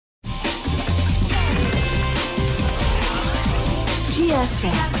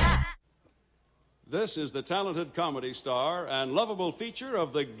Contestan. This is the talented comedy star and lovable feature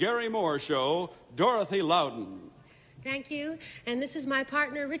of the Garry Moore Show, Dorothy Loudon. Thank you. And this is my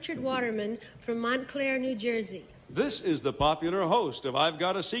partner, Richard Waterman, from Montclair, New Jersey. This is the popular host of I've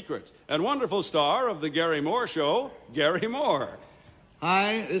Got a Secret and wonderful star of the Garry Moore Show, Garry Moore.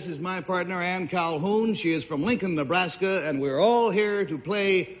 Hi, this is my partner, Ann Calhoun. She is from Lincoln, Nebraska, and we're all here to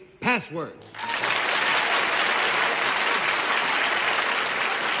play Password.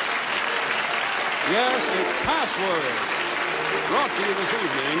 Yes, it's Password. Brought to you this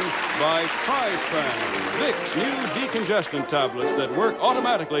evening by Tri-Span, Vicks new decongestant tablets that work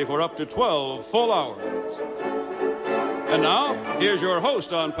automatically for up to 12 full hours. And now, here's your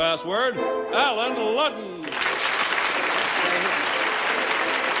host on Password, Alan Ludden.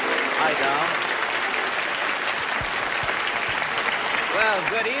 Hi, Dom. Well,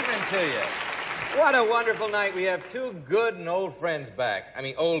 good evening to you. What a wonderful night. We have two good and old friends back. I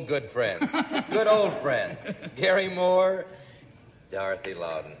mean, old good friends. Good old friends. Garry Moore, Dorothy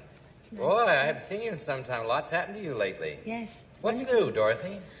Loudon. Nice. Boy, I haven't seen you in some time. Lots happened to you lately. Yes. What's new,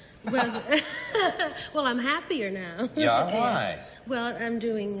 Dorothy? Well, well, I'm happier now. Yeah, why? Well, I'm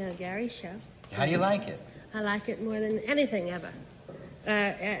doing Gary's show. How do you like it? I like it more than anything ever.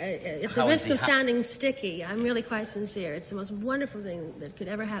 At the How risk is of he? sounding sticky, I'm really quite sincere. It's the most wonderful thing that could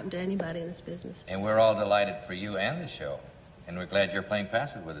ever happen to anybody in this business. And we're all delighted for you and the show. And we're glad you're playing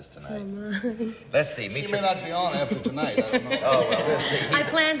Password with us So tonight. am I. Let's see. Meet She your... may not be on after tonight. I don't know. Oh, well, we'll see. I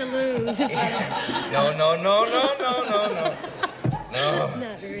plan to lose. No. No.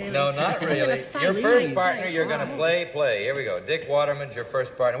 Not really. No, not I'm really. gonna fight, Your first fight, partner, fight. you're going to play. Here we go. Dick Waterman's your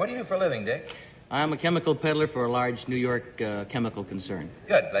first partner. What do you do for a living, Dick? I'm a chemical peddler for a large New York chemical concern.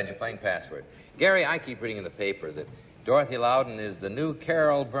 Good. Glad you're playing Password. Gary, I keep reading in the paper that Dorothy Loudon is the new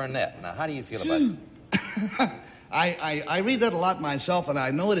Carol Burnett. Now, how do you feel about it? I read that a lot myself, and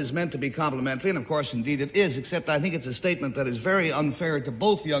I know it is meant to be complimentary, and of course, indeed it is, except I think it's a statement that is very unfair to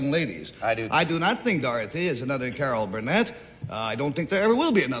both young ladies. I do, too. I do not think Dorothy is another Carol Burnett. I don't think there ever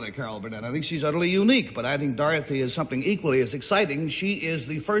will be another Carol Burnett. I think she's utterly unique, but I think Dorothy is something equally as exciting. She is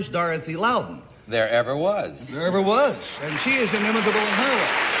the first Dorothy Loudon. There ever was. There ever was, and she is inimitable in her way.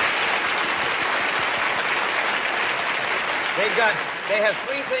 They have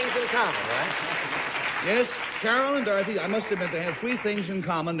three things in common, right? Yes, Carol and Dorothy, I must admit, they have three things in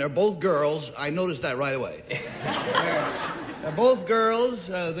common. They're both girls. I noticed that right away. They're both girls.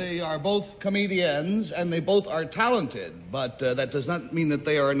 They are both comediennes, and they both are talented. But that does not mean that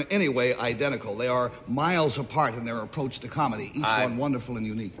they are in any way identical. They are miles apart in their approach to comedy, each one wonderful and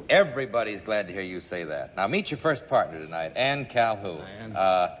unique. Everybody's glad to hear you say that. Now, meet your first partner tonight, Ann Calhoun. Ann.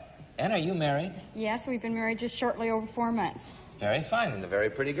 Ann, are you married? Yes, we've been married just shortly over 4 months. Very fine, and a very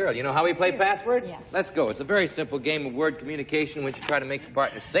pretty girl. You know how we play Password? Yes. Let's go. It's a very simple game of word communication in which you try to make your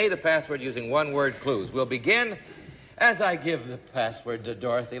partner say the password using one-word clues. We'll begin as I give the password to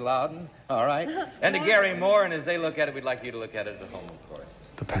Dorothy Loudon, all right? And to Garry Moore, and as they look at it, we'd like you to look at it at home, of course.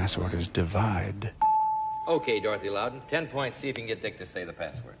 The password is divide. Okay, Dorothy Loudon, 10 points. See if you can get Dick to say the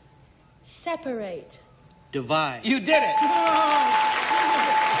password. Separate. Divide. You did it!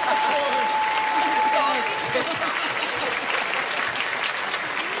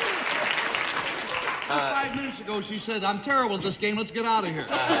 Just 5 minutes ago, she said, I'm terrible at this game. Let's get out of here.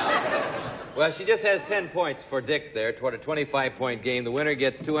 Well, she just has 10 points for Dick there toward a 25-point game. The winner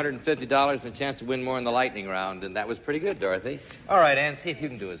gets $250 and a chance to win more in the lightning round, and that was pretty good, Dorothy. All right, Ann, see if you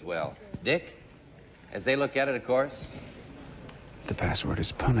can do as well. Dick, as they look at it, of course. The password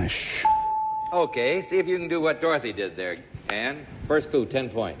is punish. Okay, see if you can do what Dorothy did there, Ann. First clue, 10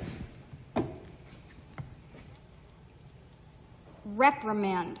 points.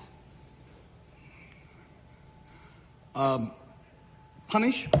 Reprimand.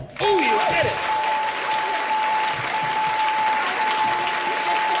 Punish? Oh, you did it!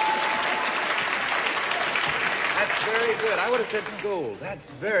 That's very good. I would have said scold.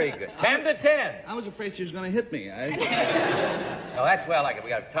 That's very good. 10 to 10. I was afraid she was going to hit me. No, that's well like it. We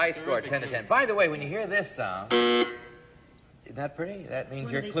got a tie score, 10 to 10. By the way, when you hear this sound, isn't that pretty? That means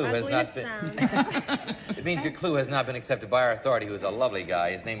your clue has not been. It means your clue has not been accepted by our authority, who is a lovely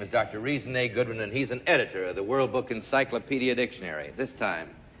guy. His name is Dr. Reason A. Goodwin, and he's an editor of the World Book Encyclopedia Dictionary. This time,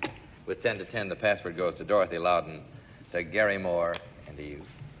 with 10 to 10, the password goes to Dorothy Loudon, to Garry Moore, and to you.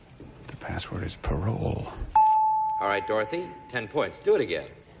 The password is parole. All right, Dorothy, 10 points. Do it again.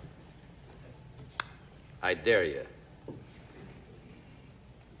 I dare you.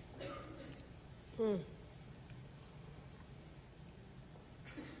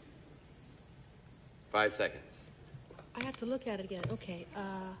 5 seconds. I have to look at it again. Okay.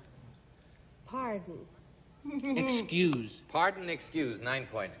 Pardon. Excuse. Pardon, excuse. 9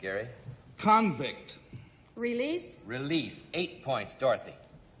 points, Gary. Convict. Release? Release. 8 points, Dorothy.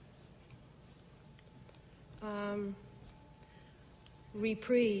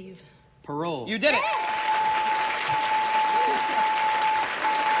 Reprieve. Parole. You did it!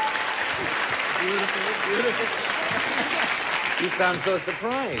 You sound so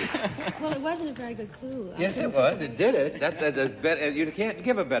surprised. Well, it wasn't a very good clue. Yes, it was. It did it. That's you can't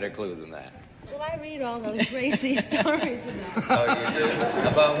give a better clue than that. Well, I read all those racy stories about. Oh, you do?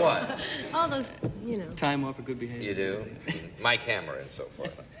 About what? All those, you know. Time off for good behavior. You do? My camera and so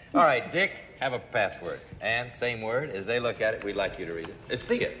forth. All right, Dick, have a password. And same word. As they look at it, we'd like you to read it.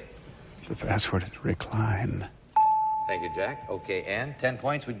 See it. The password is recline. Thank you, Jack. Okay, and 10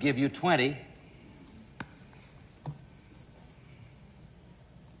 points would give you 20.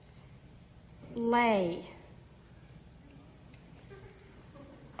 Lay.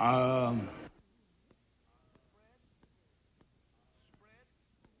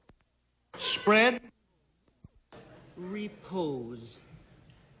 Spread. Repose.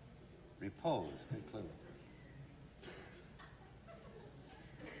 Repose. Good clue.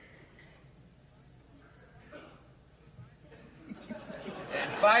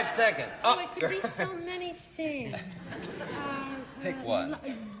 And 5 seconds. Oh, it could be so many things. Pick one.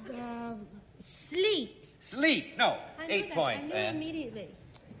 Sleep. Sleep. No. I knew 8 that. points, I knew Ann. immediately.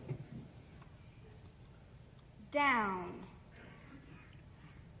 Down.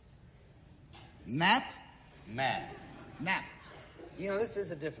 Nap. Matt. Nap. You know, this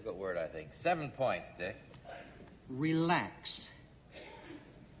is a difficult word, I think. 7 points, Dick. Relax.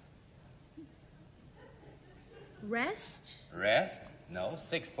 Rest. Rest. No.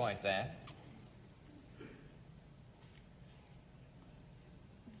 6 points, Ann.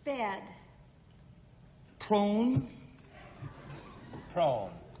 Bed. Prone.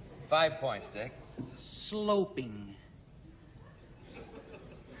 Prone. 5 points, Dick. Sloping.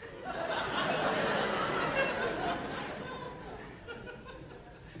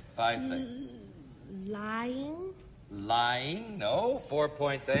 Five seconds. Lying. Lying. No. 4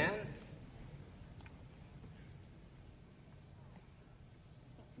 points, Ann.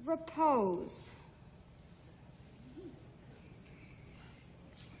 Repose.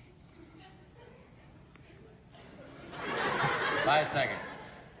 Five seconds.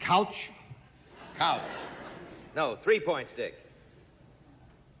 Couch. Couch. No. 3 points, Dick.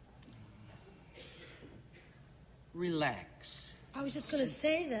 Relax. I was just going to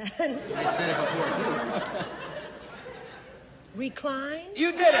say that. I said it before, too. Recline.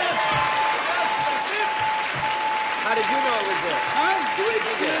 You did it! How did you know it was there? Huh? Where did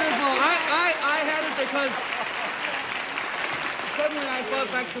you get it? I had it because suddenly I thought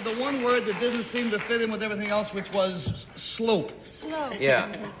back to the one word that didn't seem to fit in with everything else, which was slope. Slow.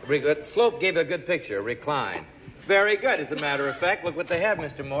 Yeah. Slope gave a good picture. Recline. Very good. As a matter of fact, look what they have,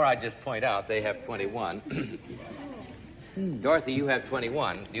 Mr. Moore. I just point out they have 21. Dorothy, you have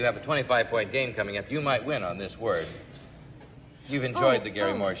 21. You have a 25-point game coming up. You might win on this word. You've enjoyed the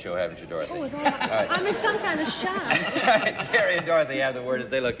Garry Moore Show, haven't you, Dorothy? Oh, with all right. I'm in some kind of shock. All right, Gary and Dorothy have the word. As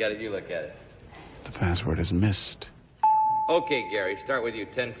they look at it, you look at it. The password is missed. Okay, Gary, start with you.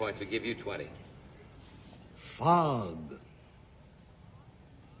 10 points. We give you 20. Fog.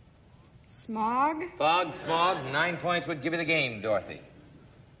 Smog. Fog, smog. 9 points would give you the game, Dorothy.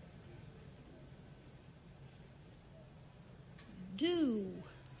 Dew.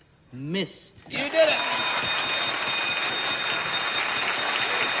 Mist. You did it!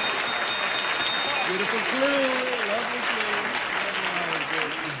 Beautiful clue. Lovely clue.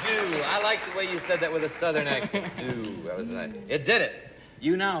 Do. I like the way you said that with a southern accent. Do. That was nice. It did it.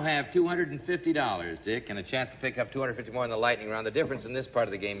 You now have $250, Dick, and a chance to pick up $250 more in the lightning round. The difference in this part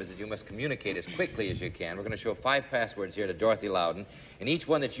of the game is that you must communicate as quickly as you can. We're going to show 5 passwords here to Dorothy Loudon, and each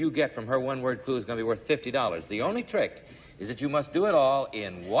one that you get from her one-word clue is going to be worth $50. The only trick is that you must do it all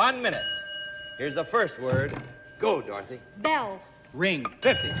in 1 minute. Here's the first word. Go, Dorothy. Bell. Ring.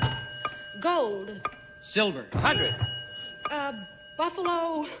 50. Gold. Silver. 100.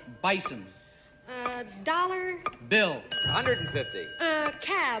 Buffalo. Bison. Dollar. Bill. 150.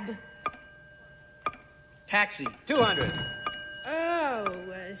 Cab. Taxi. 200. Oh,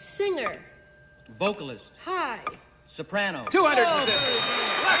 singer. Vocalist. High. Soprano. 250.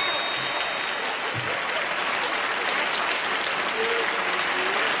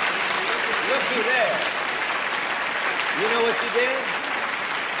 Looky there. You know what you did?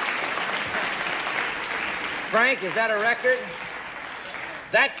 Frank, is that a record?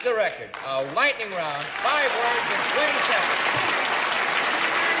 That's the record. A lightning round, 5 words in 20 seconds.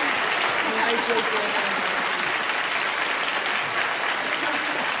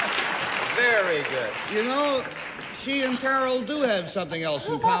 Very Very good. You know, she and Carol do have something else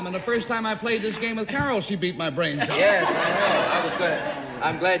in common. The first time I played this game with Carol, she beat my brains out. Yes, I know.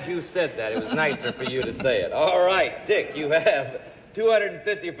 I'm glad you said that. It was nicer for you to say it. All right, Dick, you have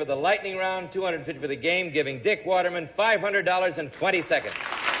 $250 for the lightning round, $250 for the game, giving Dick Waterman $500 in 20 seconds.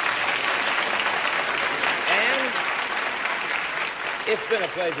 And it's been a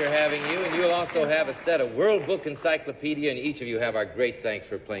pleasure having you, and you'll also have a set of World Book Encyclopedia, and each of you have our great thanks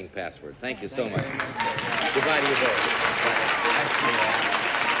for playing Password. Thank you so much. Goodbye to you both.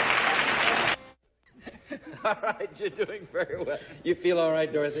 All right, you're doing very well. You feel all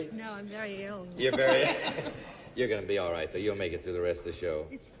right, Dorothy? No, I'm very ill. You're You're going to be all right, though. You'll make it through the rest of the show.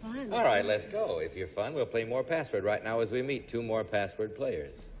 It's fun. All right, let's go. If you're fun, we'll play more Password right now as we meet two more Password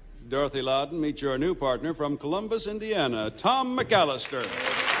players. Dorothy Loudon, meet your new partner from Columbus, Indiana, Tom McAllister.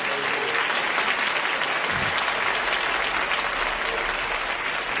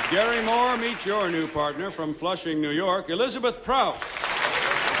 Garry Moore, meet your new partner from Flushing, New York, Elizabeth Prouse.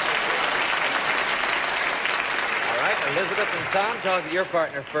 Elizabeth and Tom, talk to your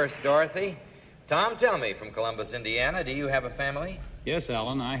partner first, Dorothy. Tom, tell me, from Columbus, Indiana, do you have a family? Yes,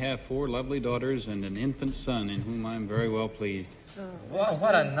 Alan, I have 4 lovely daughters and an infant son in whom I'm very well pleased. Well,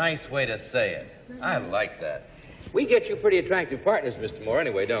 what a nice way to say it. I like that. We get you pretty attractive partners, Mr. Moore,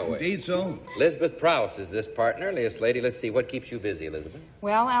 anyway, don't we? Indeed so. Elizabeth Prouse is this partner. This lady, let's see, what keeps you busy, Elizabeth?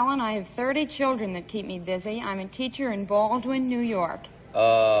 Well, Alan, I have 30 children that keep me busy. I'm a teacher in Baldwin, New York.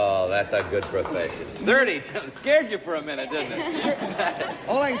 Oh, that's a good profession. 30 children. Scared you for a minute, didn't it?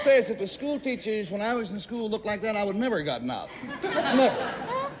 All I can say is that the school teachers, when I was in school, looked like that, I would never have gotten out. Never.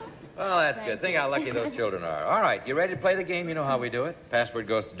 Well, that's good. Think how lucky those children are. All right, you ready to play the game? You know how we do it. Password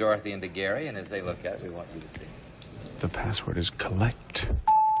goes to Dorothy and to Garry, and as they look at it, we want you to see. The password is collect.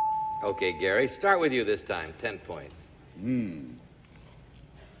 Okay, Garry, start with you this time. 10 points.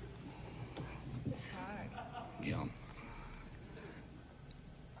 Yeah.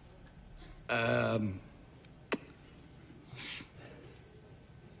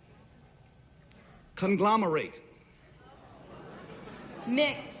 Conglomerate.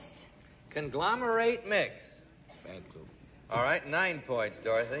 Mix. Conglomerate mix. Bad clue. All right, 9 points,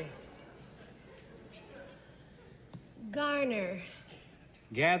 Dorothy. Garner.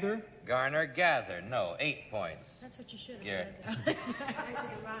 Gather. Garner, gather. No, 8 points. That's what you should have Yeah. said.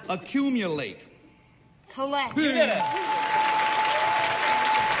 Accumulate. Collect. You did it.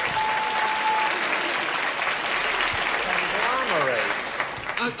 Conglomerate.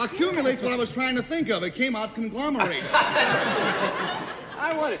 Accumulate's what I was trying to think of. It came out conglomerate.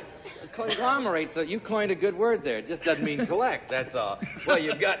 I wanted conglomerate, so you coined a good word there. It just doesn't mean collect, that's all. Well,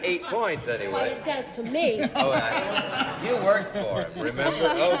 you've got 8 points Well, anyway. it does to me. Oh, you worked for him, remember?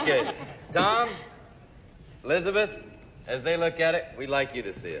 Okay. Tom, Elizabeth, as they look at it, we'd like you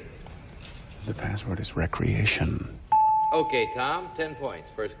to see it. The password is recreation. Okay, Tom, 10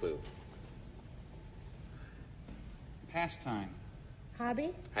 points. First clue. Pastime.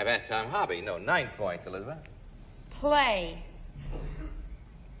 Hobby? Have asked time hobby. No, 9 points, Elizabeth. Play.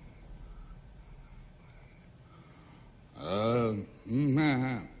 Time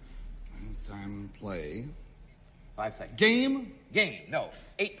to play. 5 seconds. Game. Game. No,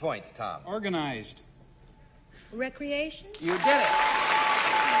 8 points, Tom. Organized. Recreation? You did it.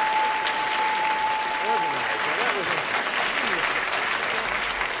 Organized. Now, that was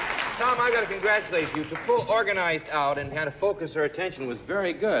Tom, I've got to congratulate you. To pull organized out and kind of focus her attention was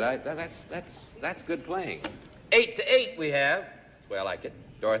very good. That's good playing. 8 to 8 we have. That's the way I like it.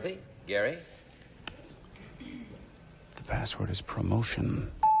 Dorothy, Garry. The password is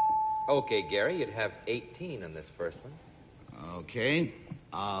promotion. Okay, Garry, you'd have 18 on this first one. Okay.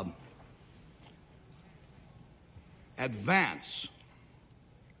 Advance.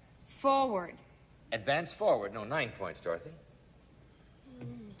 Forward. Advance forward. No, 9 points, Dorothy.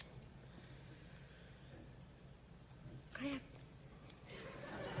 I have...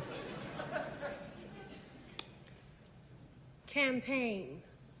 Campaign.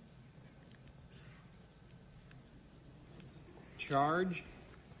 Charge.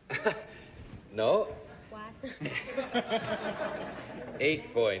 No. What?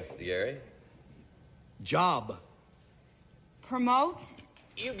 8 points, Garry. Job. Promote.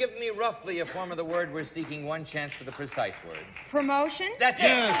 You give me roughly a form of the word we're seeking, 1 chance for the precise word. Promotion. That's it.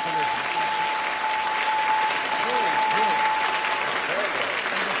 Yes.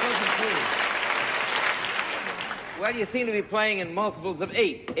 Well, you seem to be playing in multiples of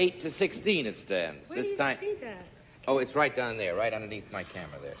 8. 8 to 16 it stands. Where this do you time. see that? Oh, it's right down there, right underneath my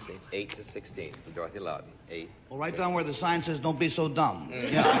camera there, see? 8 to 16 for Dorothy Loudon. 8. Well, right down where the sign says, "Don't be so dumb."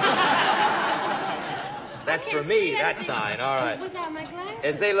 Yeah. That's for me, that sign, all right. Without my glasses.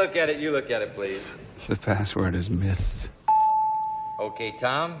 As they look at it, you look at it, please. The password is myth. Okay,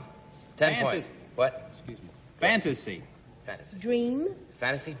 Tom. 10 points. What? Excuse me. Fantasy. Fantasy. Dream.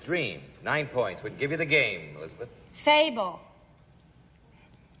 Fantasy dream. 9 points. Would give you the game, Elizabeth. Fable.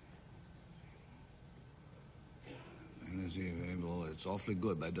 Fantasy, fable, it's awfully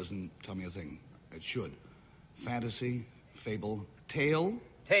good, but it doesn't tell me a thing. It should. Fantasy, fable, tale.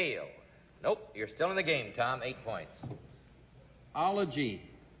 Tale. Nope, you're still in the game, Tom. 8 points. Ology.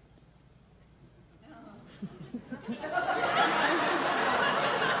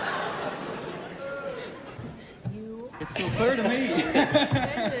 It's so clear to me. Wait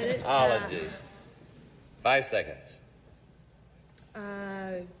a minute. Ology. 5 seconds.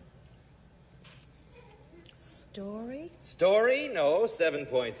 Story. Story? No. 7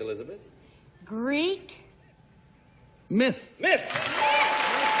 points, Elizabeth. Greek. Myth. Myth.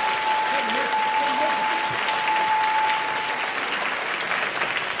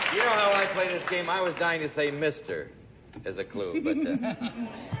 You know how I play this game? I was dying to say Mr. as a clue, but...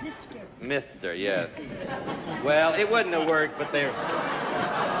 Mr., yes. Well, it wouldn't have worked, but they're...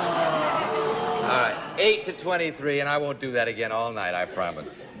 All right, 8 to 23, and I won't do that again all night, I promise.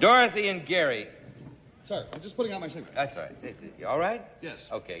 Dorothy and Gary. Sorry, I'm just putting out my cigarette. That's all right. You all right? Yes.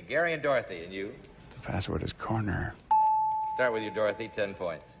 Okay, Gary and Dorothy, and you? The password is corner. Start with you, Dorothy, 10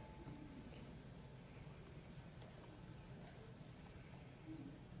 points.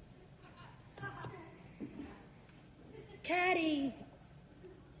 Caddy.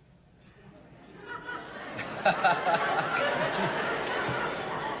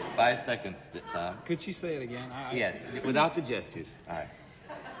 5 seconds, Tom. Could she say it again? Yes, without the gestures. All right.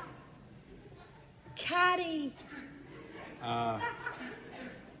 Caddy.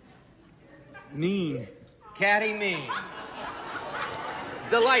 Mean. Caddy mean.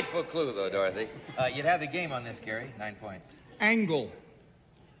 Delightful clue, though, Dorothy. You'd have the game on this, Gary. 9 points. Angle.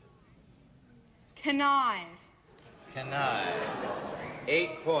 Connive. Connive.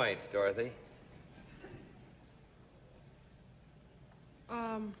 8 points, Dorothy.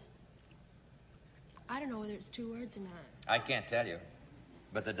 I don't know whether it's 2 words or not. I can't tell you,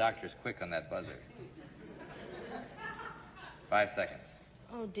 but the doctor's quick on that buzzer. 5 seconds.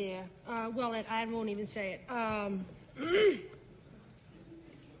 Oh, dear. Well, I won't even say it.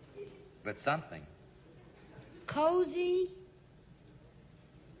 But something. Cozy.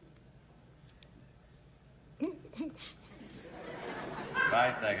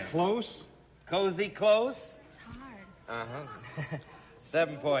 5 seconds. Close. Cozy close? It's hard. Uh-huh.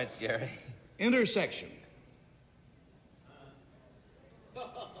 7 points, Gary. Intersection.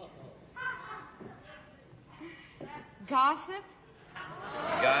 Gossip.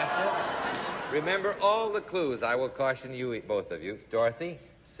 Gossip. Remember all the clues. I will caution you, both of you. Dorothy,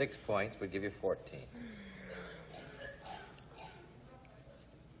 6 points would give you 14.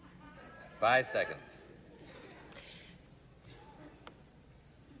 5 seconds.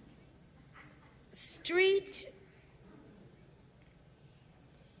 Street.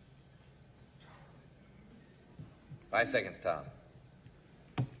 Five seconds, Tom.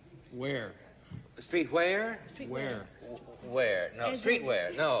 Where? Street where? Where? Where? No, street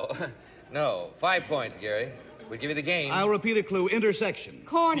where? No. No. 5 points, Gary. We'll give you the game. I'll repeat a clue. Intersection.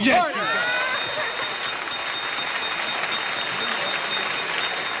 Corner. Yes, Corner.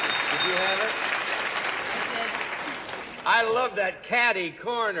 Did you have it? I love that caddy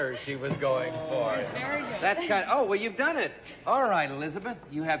corner she was going for. Very good. That's kind of... Oh, well, you've done it. All right, Elizabeth.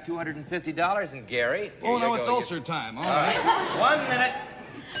 You have $250, and Gary... Oh, no, it's ulcer time. All All right. right. 1 minute.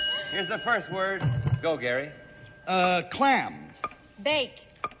 Here's the first word. Go, Gary. Clam. Bake.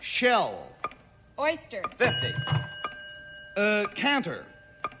 Shell. Oyster. 50. Canter.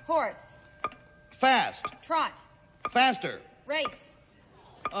 Horse. Fast. Trot. Faster. Race.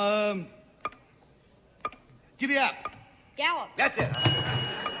 Giddy up. Gallop. That's it.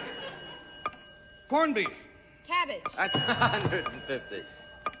 Corned beef. Cabbage. That's 150.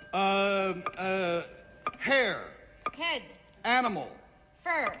 Hair. Head. Animal.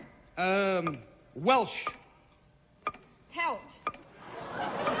 Fur. Welsh. Pelt.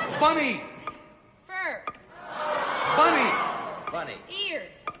 Bunny. Fur. Bunny. Bunny.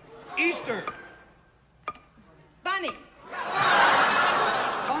 Ears. Easter. Bunny.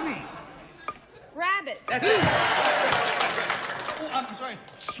 Bunny. Rabbit. That's it. Oh, I'm sorry.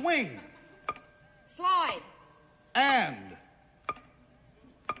 Swing. Slide. And.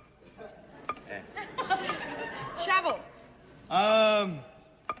 Shovel.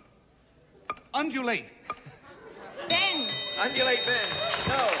 Undulate. Bend. Undulate bend.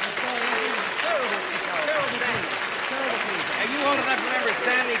 No. Terrible clue. Are you old enough to remember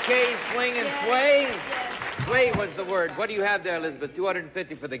Stanley K's Swing and Sway? Yes. Sway was the word. What do you have there, Elizabeth?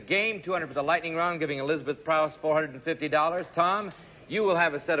 250 for the game, 200 for the lightning round, giving Elizabeth Prowse $450. Tom, you will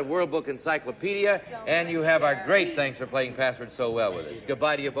have a set of World Book Encyclopedia, and you have our great thanks for playing Password so well with us.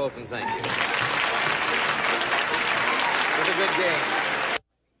 Goodbye to you both, and thank you. It was a good game.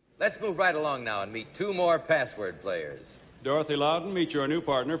 Let's move right along now and meet two more Password players. Dorothy Loudon, meet your new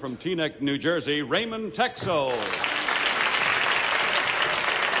partner from Teaneck, New Jersey, Raymond Texel.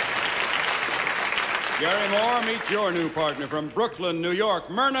 Garry Moore, meet your new partner from Brooklyn, New York,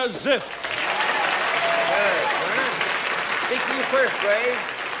 Myrna Ziff. Myrna, speak to you first, Ray.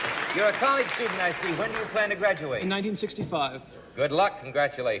 You're a college student, I see. When do you plan to graduate? In 1965. Good luck.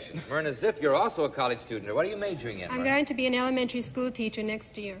 Congratulations. Myrna Ziff, you're also a college student. What are you majoring in, I'm Myrna? going to be an elementary school teacher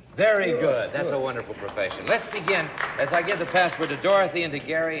next year. Very good. That's a wonderful profession. Let's begin as I give the password to Dorothy and to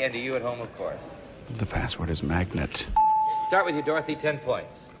Garry and to you at home, of course. The password is magnet. Start with you, Dorothy. 10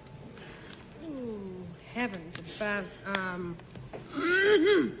 points. Heavens above.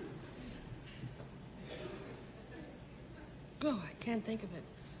 Oh, I can't think of it.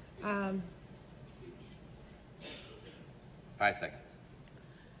 5 seconds.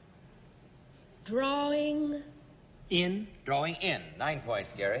 Drawing. In. Drawing in. 9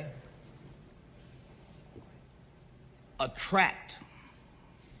 points, Garry. Attract.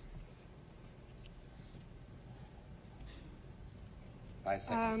 5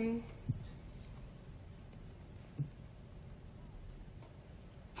 seconds.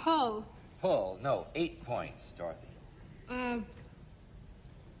 Pull. Pull. No. 8 points, Dorothy.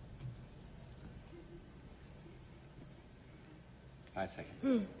 5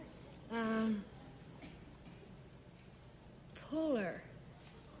 seconds. Puller.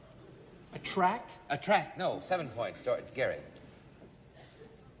 Attract. Attract. No. 7 points, Garry.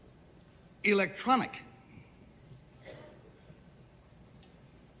 Electronic.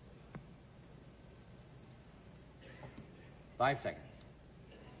 5 seconds.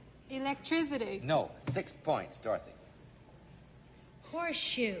 Electricity. No. 6 points, Dorothy.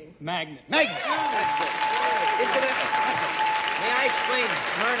 Horseshoe. Magnet. Magnet. That's it. Incidentally, may I explain,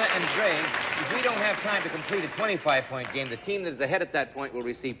 Myrna and Dre, if we don't have time to complete a 25-point game, the team that is ahead at that point will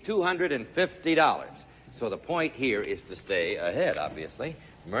receive $250. So the point here is to stay ahead, obviously.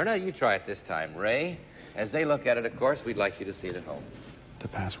 Myrna, you try it this time. Ray, as they look at it, of course, we'd like you to see it at home. The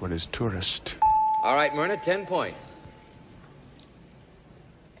password is tourist. All right, Myrna, 10 points.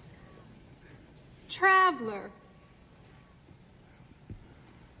 Traveler.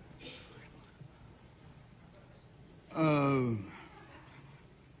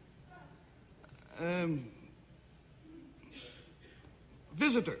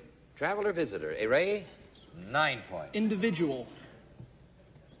 Visitor. Traveler, visitor. Ray, 9 points. Individual.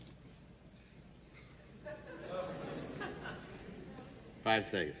 Five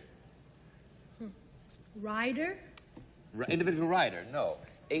seconds. Rider. Individual rider, no.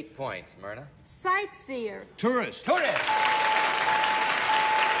 8 points, Myrna. Sightseer. Tourist. Tourist.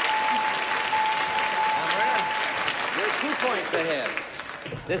 Now, Myrna, you're 2 points ahead.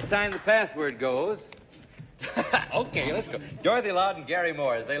 This time the password goes. Okay, let's go. Dorothy Loudon and Garry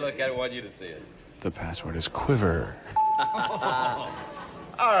Moore, as they look at it, want you to see it. The password is quiver.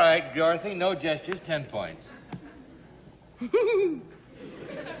 All right, Dorothy, no gestures, 10 points.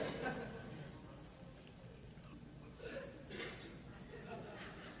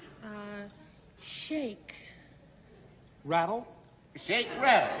 Shake. Rattle. Shake,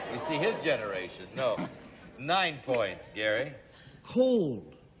 rattle. You see his generation. No. 9 points, Garry.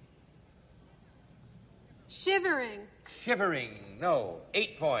 Cold. Shivering. Shivering, no.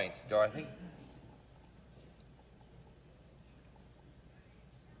 8 points, Dorothy.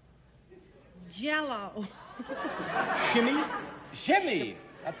 Jello. Shimmy. Shimmy.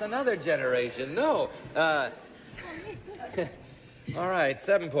 That's another generation. No. All right,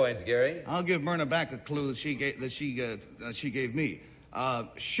 7 points, Garry. I'll give Myrna back a clue that she gave me.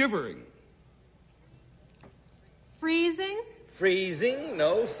 Shivering. Freezing. Freezing,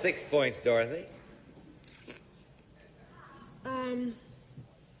 no. 6 points, Dorothy. 5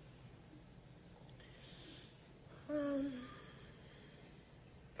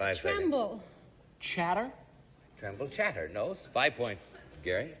 seconds. Tremble. Chatter. Tremble, chatter, no. 5 points,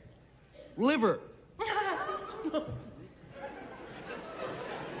 Garry. Liver.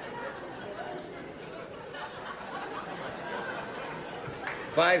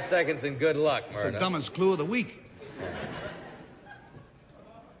 Five seconds and good luck, It's Myrna. the dumbest clue of the week.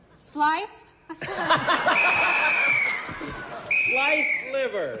 Sliced. Sliced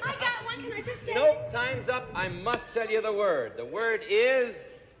liver. I got one. Can I just say? Nope, time's up. I must tell you the word. The word is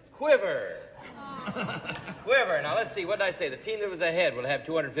quiver. Quiver. Now, let's see. What did I say? The team that was ahead will have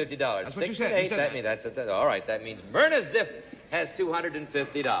 $250. That's what you said. 6 and 8, You said that that. means that's all right. That means Myrna Ziff has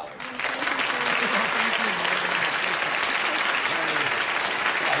 $250.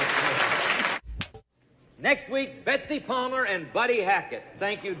 Next week, Betsy Palmer and Buddy Hackett.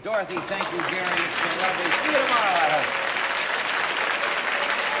 Thank you, Dorothy. Thank you, Gary. It's been lovely. See you tomorrow, I hope.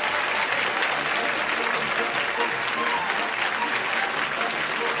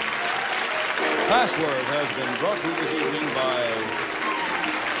 Password has been brought to you this evening by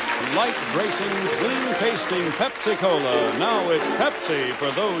light racing, clean tasting Pepsi Cola. Now it's Pepsi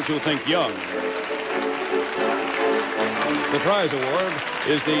for those who think young. The prize award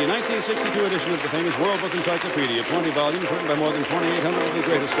is the 1962 edition of the famous World Book Encyclopedia, 20 volumes written by more than 2,800 of the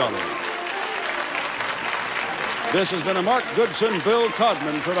greatest scholars. This has been a Mark Goodson, Bill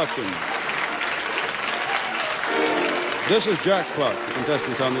Todman production. This is Jack Clark. The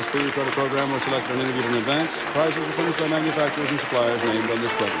contestants on this pre-recorded program were selected and interviewed in advance. Prizes are furnished by manufacturers and suppliers named on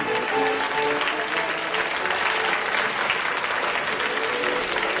this program.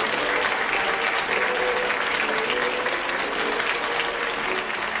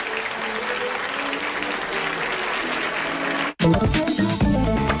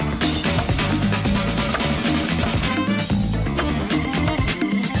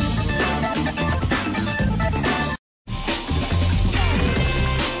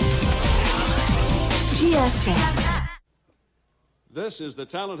 This is the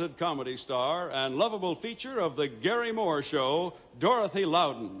talented comedy star and lovable feature of the Garry Moore Show, Dorothy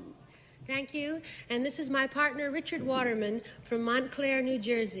Loudon. Thank you. And this is my partner, Richard Waterman, from Montclair, New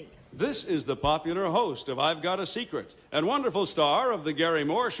Jersey. This is the popular host of I've Got a Secret and wonderful star of the Garry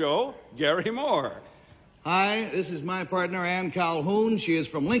Moore Show, Garry Moore. Hi, this is my partner, Ann Calhoun. She is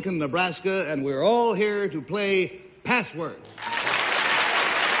from Lincoln, Nebraska, and we're all here to play Password.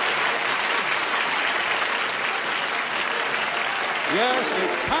 Yes,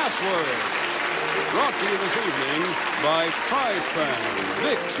 it's Password. Brought to you this evening by Trispan,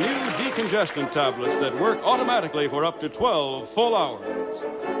 Vicks new decongestant tablets that work automatically for up to 12 full hours.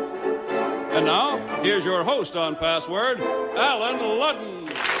 And now, here's your host on Password, Alan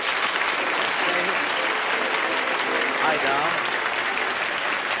Ludden. Hi, Dal.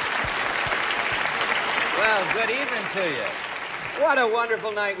 Well, good evening to you. What a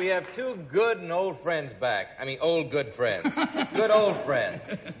wonderful night. We have two good and old friends back. I mean, old good friends. Good old friends.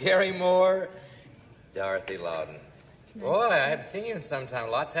 Garry Moore, Dorothy Loudon. Nice. Boy, I haven't seen you in some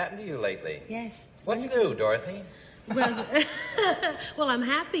time. Lots happened to you lately. Yes. What's new, Dorothy? Well, well, I'm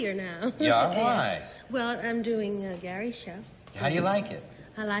happier now. Yeah, why? Well, I'm doing Gary's show. How do you like it?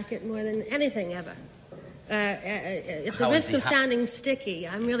 I like it more than anything ever. At the How risk is of he? sounding sticky,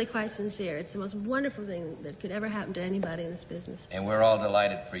 I'm really quite sincere. It's the most wonderful thing that could ever happen to anybody in this business. And we're all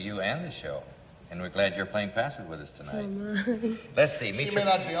delighted for you and the show. And we're glad you're playing Password with us tonight. So am I. Let's see. Meet She your...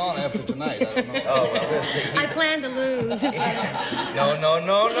 may not be on after tonight. I don't know. Oh, well, we'll see. I plan to lose. No. No.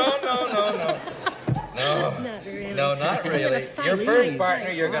 Not really. No, not I'm really. gonna fight Your you. first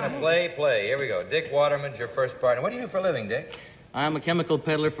partner, you're going to play. Here we go. Dick Waterman's your first partner. What do you do for a living, Dick? I'm a chemical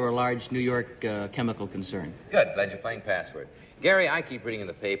peddler for a large New York chemical concern. Good. Glad you're playing Password. Gary, I keep reading in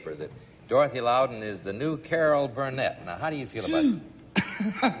the paper that Dorothy Loudon is the new Carol Burnett. Now, how do you feel about it?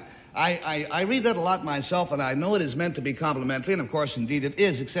 I read that a lot myself, and I know it is meant to be complimentary, and of course, indeed it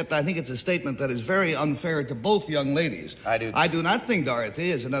is, except I think it's a statement that is very unfair to both young ladies. I do. I do not think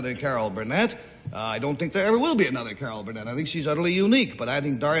Dorothy is another Carol Burnett. I don't think there ever will be another Carol Burnett. I think she's utterly unique, but I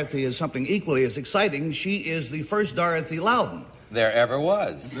think Dorothy is something equally as exciting. She is the first Dorothy Loudon. There ever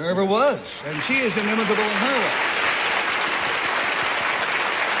was. There ever was, and she is inimitable in her way.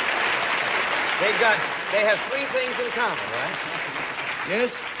 They have three things in common, right?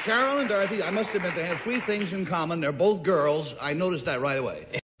 Yes, Carol and Dorothy, I must admit, they have three things in common. They're both girls. I noticed that right away.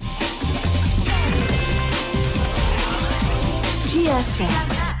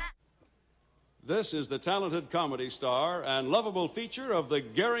 GSM. This is the talented comedy star and lovable feature of the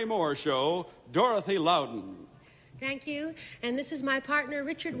Garry Moore Show, Dorothy Loudon. Thank you. And this is my partner,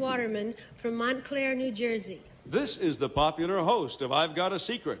 Richard Waterman, from Montclair, New Jersey. This is the popular host of I've Got a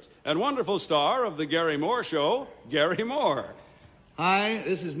Secret and wonderful star of the Garry Moore Show, Garry Moore. Hi,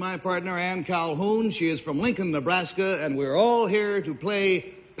 this is my partner, Ann Calhoun. She is from Lincoln, Nebraska, and we're all here to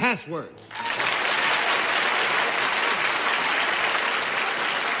play Password.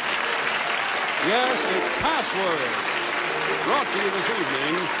 Yes, it's Password. Brought to you this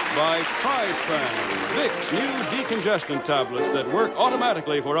evening by Trispan, Vicks new decongestant tablets that work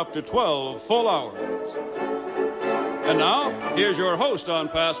automatically for up to 12 full hours. And now, here's your host on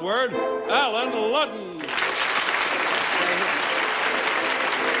Password, Alan Ludden.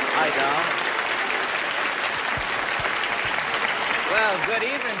 Hi, Well, good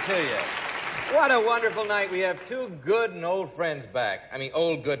evening to you. What a wonderful night. We have two good and old friends back. I mean,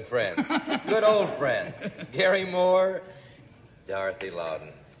 old good friends. Good old friends. Garry Moore, Dorothy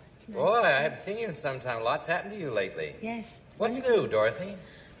Loudon. Boy, I haven't seen you in some time. Lots happened to you lately. Yes. What's new, Dorothy?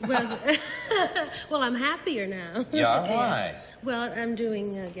 Well, well, I'm happier now. Yeah, why? Well, I'm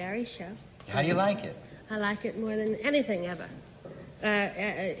doing Garry's show. How do you like it? I like it more than anything ever.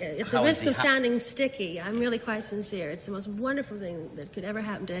 At the risk of sounding sticky, I'm really quite sincere. It's the most wonderful thing that could ever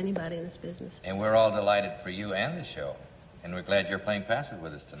happen to anybody in this business. And we're all delighted for you and the show. And we're glad you're playing password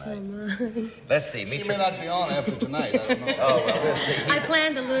with us tonight. So am I. Let's see. Meet She your... may not be on after tonight. I don't know. Oh, well, we'll see. I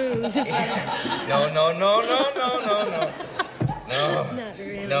plan to lose. No. No. Not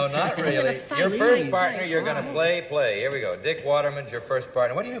really. No, not really. Your first partner, you're going to play. Here we go. Dick Waterman's your first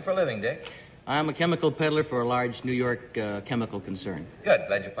partner. What do you do for a living, Dick? I'm a chemical peddler for a large New York chemical concern. Good.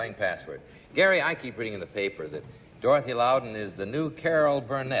 Glad you're playing password. Garry, I keep reading in the paper that Dorothy Loudon is the new Carol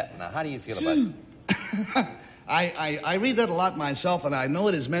Burnett. Now, how do you feel about it? I read that a lot myself, and I know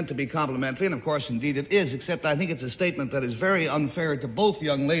it is meant to be complimentary, and of course, indeed it is, except I think it's a statement that is very unfair to both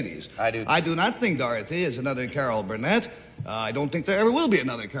young ladies. I do. I do not think Dorothy is another Carol Burnett. I don't think there ever will be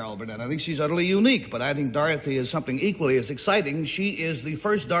another Carol Burnett. I think she's utterly unique, but I think Dorothy is something equally as exciting. She is the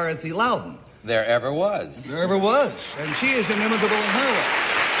first Dorothy Loudon. There ever was. There ever was, and she is inimitable in her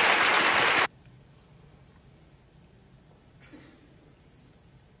way.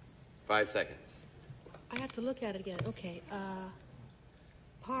 5 seconds. I have to look at it again. Okay.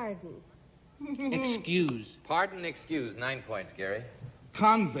 Pardon. Excuse. Pardon, excuse. 9 points, Garry.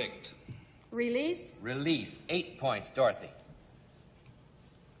 Convict. Release? Release. 8 points, Dorothy.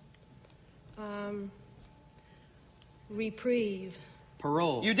 Reprieve.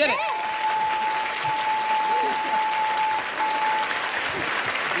 Parole. You did it.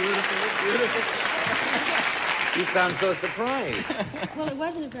 You sound so surprised. Well, it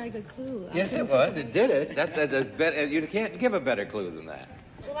wasn't a very good clue. Yes, it was. It did it. That's you can't give a better clue than that.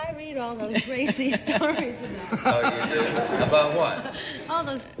 Well, I read all those racy stories about. Oh, you do? About what? All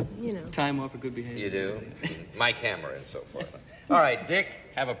those, you know. Time off for good behavior. You do? Mike Hammer and so forth. All right, Dick,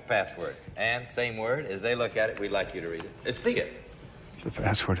 have a password. And same word. As they look at it, we'd like you to read it. See it. The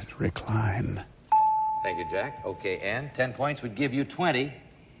password is recline. Thank you, Jack. Okay, and 10 points would give you 20.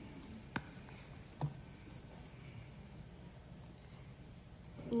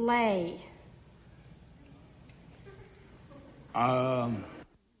 Lay.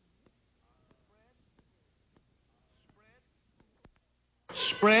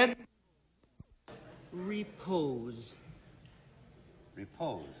 Spread. Repose.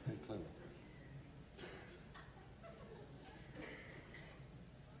 Repose. Good clue.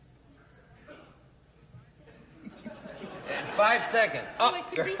 And 5 seconds. Oh, it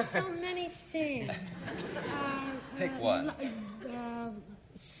could be so many things. Pick one.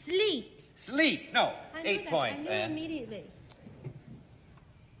 Sleep. Sleep. No. I knew 8 that. points, I knew Ann. immediately.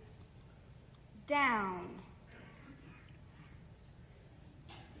 Down.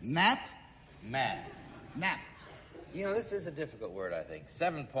 Nap. Matt. Nap. You know, this is a difficult word, I think.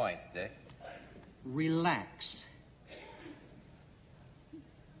 7 points, Dick. Relax.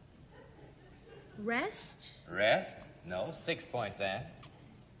 Rest. Rest. No. 6 points, Ann.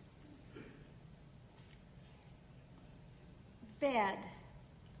 Bed.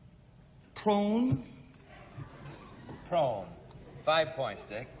 Prone. Prone. 5 points,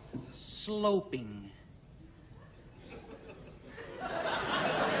 Dick. Sloping.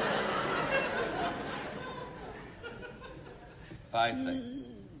 Five seconds.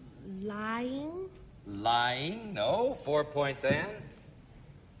 Lying. Lying. No. 4 points, Ann.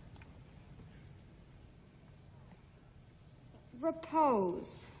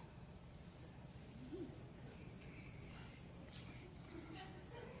 Repose.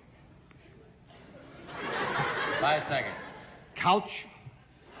 Five seconds. Couch.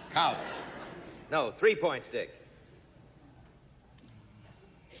 Couch. No. 3 points, Dick.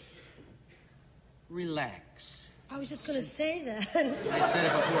 Relax. I was just going to say that. I said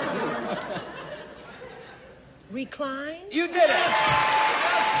it before. Recline. You did it!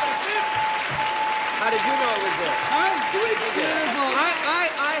 That's it! How did you know it was there? Huh? Where did you get it?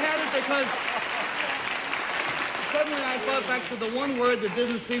 I had it because suddenly I thought back to the one word that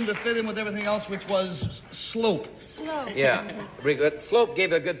didn't seem to fit in with everything else, which was slope. Slope. Yeah. Slope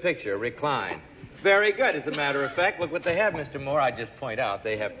gave a good picture. Recline. Very good. As a matter of fact, look what they have, Mr. Moore. I just point out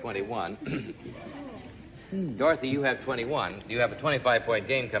they have 21. Dorothy, you have 21. You have a 25-point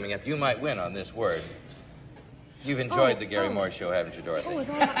game coming up. You might win on this word. You've enjoyed the Garry Moore Show, haven't you, Dorothy? Oh, with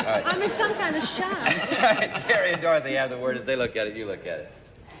all right. I'm in some kind of shock. All right, Garry and Dorothy have the word. As they look at it, you look at it.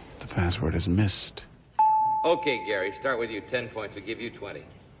 The password is missed. Okay, Gary, start with you. 10 points. We'll give you 20.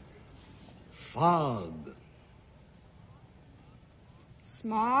 Fog.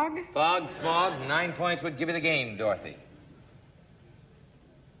 Smog. Fog, smog. 9 points would give you the game, Dorothy.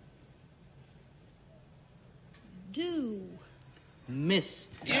 Dew.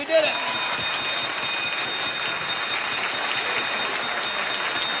 Mist. You did it.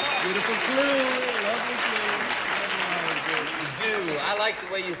 Beautiful clue. Lovely clue. Do. I like the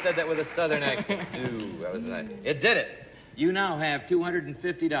way you said that with a southern accent. Do. That was nice. It did it. You now have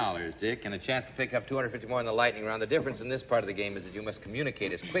 $250, Dick, and a chance to pick up $250 more in the lightning round. The difference in this part of the game is that you must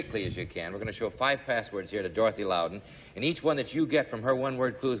communicate as quickly as you can. We're going to show 5 passwords here to Dorothy Loudon, and each one that you get from her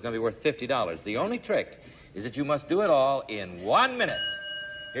one-word clue is going to be worth $50. The only trick is that you must do it all in 1 minute.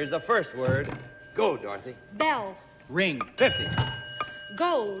 Here's the first word. Go, Dorothy. Bell. Ring. 50.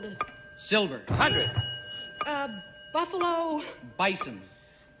 Gold. Silver. 100. Buffalo. Bison.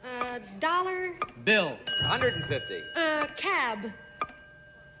 Dollar. Bill. 150. Cab.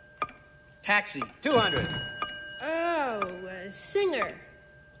 Taxi. 200. Oh, singer.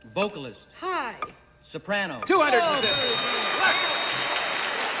 Vocalist. High. Soprano. 250.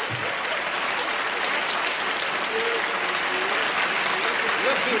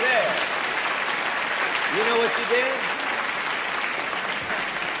 Looky there. You know what you did?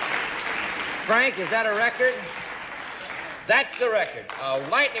 Frank, is that a record? That's the record. A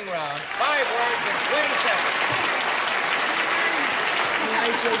lightning round, 5 words in 20 seconds.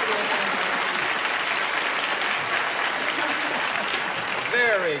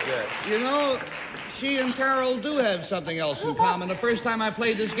 Very good. You know, she and Carol do have something else in common. The first time I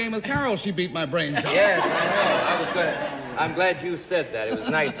played this game with Carol, she beat my brains out. Yes, I know. I'm glad you said that. It was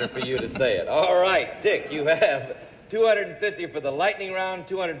nicer for you to say it. All right, Dick, you have $250 for the lightning round,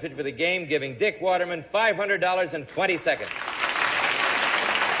 $250 for the game, giving Dick Waterman $500 in 20 seconds.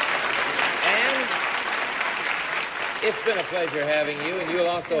 And it's been a pleasure having you, and you'll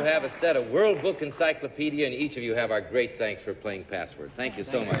also have a set of World Book Encyclopedia, and each of you have our great thanks for playing Password. Thank you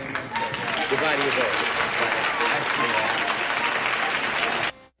so much. Goodbye to you both.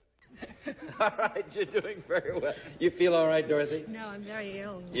 All right, you're doing very well. You feel all right, Dorothy? No, I'm very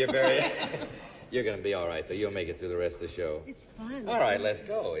ill. You're going to be all right, though. You'll make it through the rest of the show. It's fun. All right, let's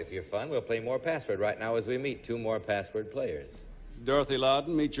go. If you're fun, we'll play more Password right now as we meet 2 more Password players. Dorothy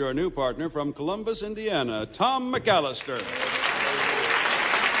Loudon, meet your new partner from Columbus, Indiana, Tom McAllister.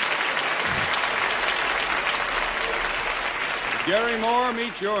 Garry Moore,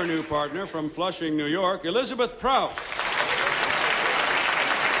 meet your new partner from Flushing, New York, Elizabeth Prouse.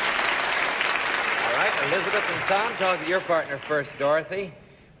 All right, Elizabeth and Tom, talk to your partner first, Dorothy.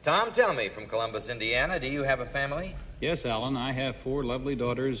 Tom, tell me, from Columbus, Indiana, do you have a family? Yes, Alan, I have 4 lovely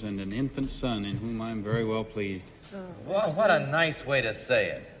daughters and an infant son in whom I'm very well pleased. Well, what a nice way to say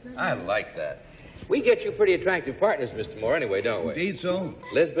it. I like that. We get you pretty attractive partners, Mr. Moore, anyway, don't we? Indeed so.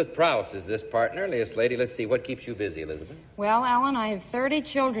 Elizabeth Prouse is this partner. This lady, let's see, what keeps you busy, Elizabeth? Well, Alan, I have 30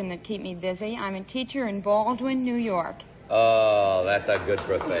 children that keep me busy. I'm a teacher in Baldwin, New York. Oh, that's a good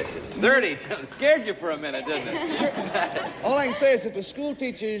profession. 30 children. Scared you for a minute, didn't it? All I can say is that the school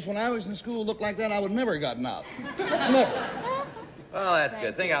teachers, when I was in school, looked like that, I would never have gotten out. Never. Well, that's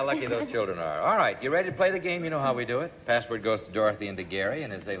good. Think how lucky those children are. All right, you ready to play the game? You know how we do it. Password goes to Dorothy and to Gary,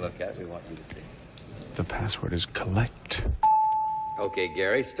 and as they look at it, we want you to see. The password is collect. Okay,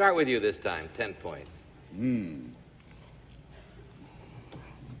 Gary, start with you this time. 10 points.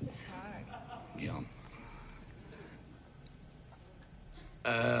 Yeah.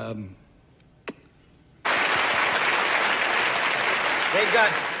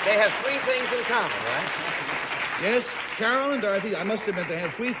 They have 3 things in common, right? Yes, Carol and Dorothy, I must admit, they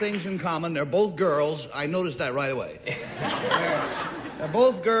have 3 things in common. They're both girls. I noticed that right away. They're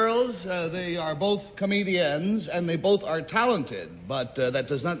both girls. They are both comediennes, and they both are talented. But that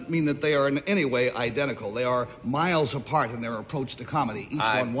does not mean that they are in any way identical. They are miles apart in their approach to comedy, each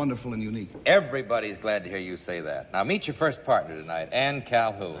one wonderful and unique. Everybody's glad to hear you say that. Now, meet your first partner tonight, Ann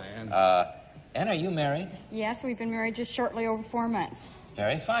Calhoun. Ann, are you married? Yes, we've been married just shortly over 4 months.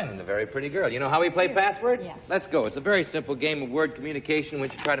 Very fine, and a very pretty girl. You know how we play Password? Yes. Let's go. It's a very simple game of word communication in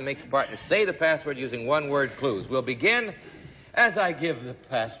which you try to make your partner say the password using 1-word clues. We'll begin as I give the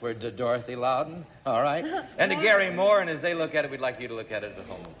password to Dorothy Loudon, all right? And to Garry Moore, and as they look at it, we'd like you to look at it at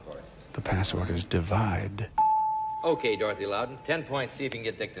home, of course. The password is divide. Okay, Dorothy Loudon, 10 points. See if you can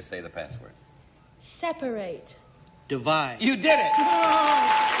get Dick to say the password. Separate. Divide. You did it!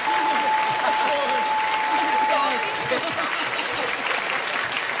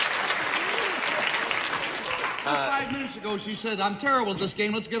 5 minutes ago, she said, I'm terrible at this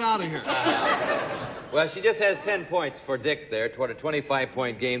game. Let's get out of here. Well, she just has 10 points for Dick there toward a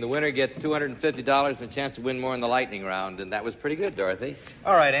 25-point game. The winner gets $250 and a chance to win more in the lightning round, and that was pretty good, Dorothy.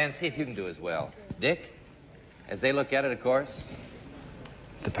 All right, Ann, see if you can do as well. Dick, as they look at it, of course.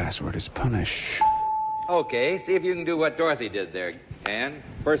 The password is punish. Okay, see if you can do what Dorothy did there, Ann.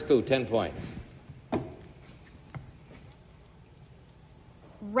 First clue, 10 points.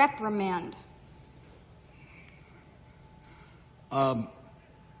 Reprimand.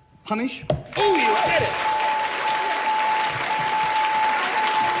 Punish? Oh, you did it!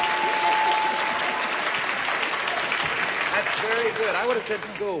 That's very good. I would have said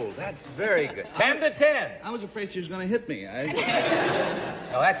school. That's very good. 10 to 10. I was afraid she was going to hit me.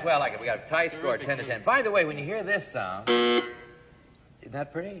 Oh, that's well like it. We got a tie score, 10 to 10. By the way, when you hear this sound, isn't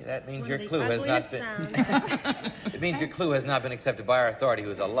that pretty? That means your clue has not been. It means your clue has not been accepted by our authority,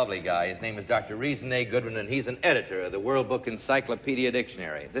 who's a lovely guy. His name is Dr. Reason A. Goodwin, and he's an editor of the World Book Encyclopedia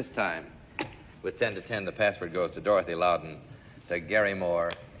Dictionary. This time, with 10 to 10, the password goes to Dorothy Loudon, to Garry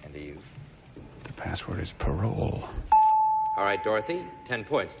Moore, and to you. The password is parole. All right, Dorothy, 10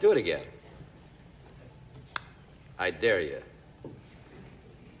 points. Do it again. I dare you.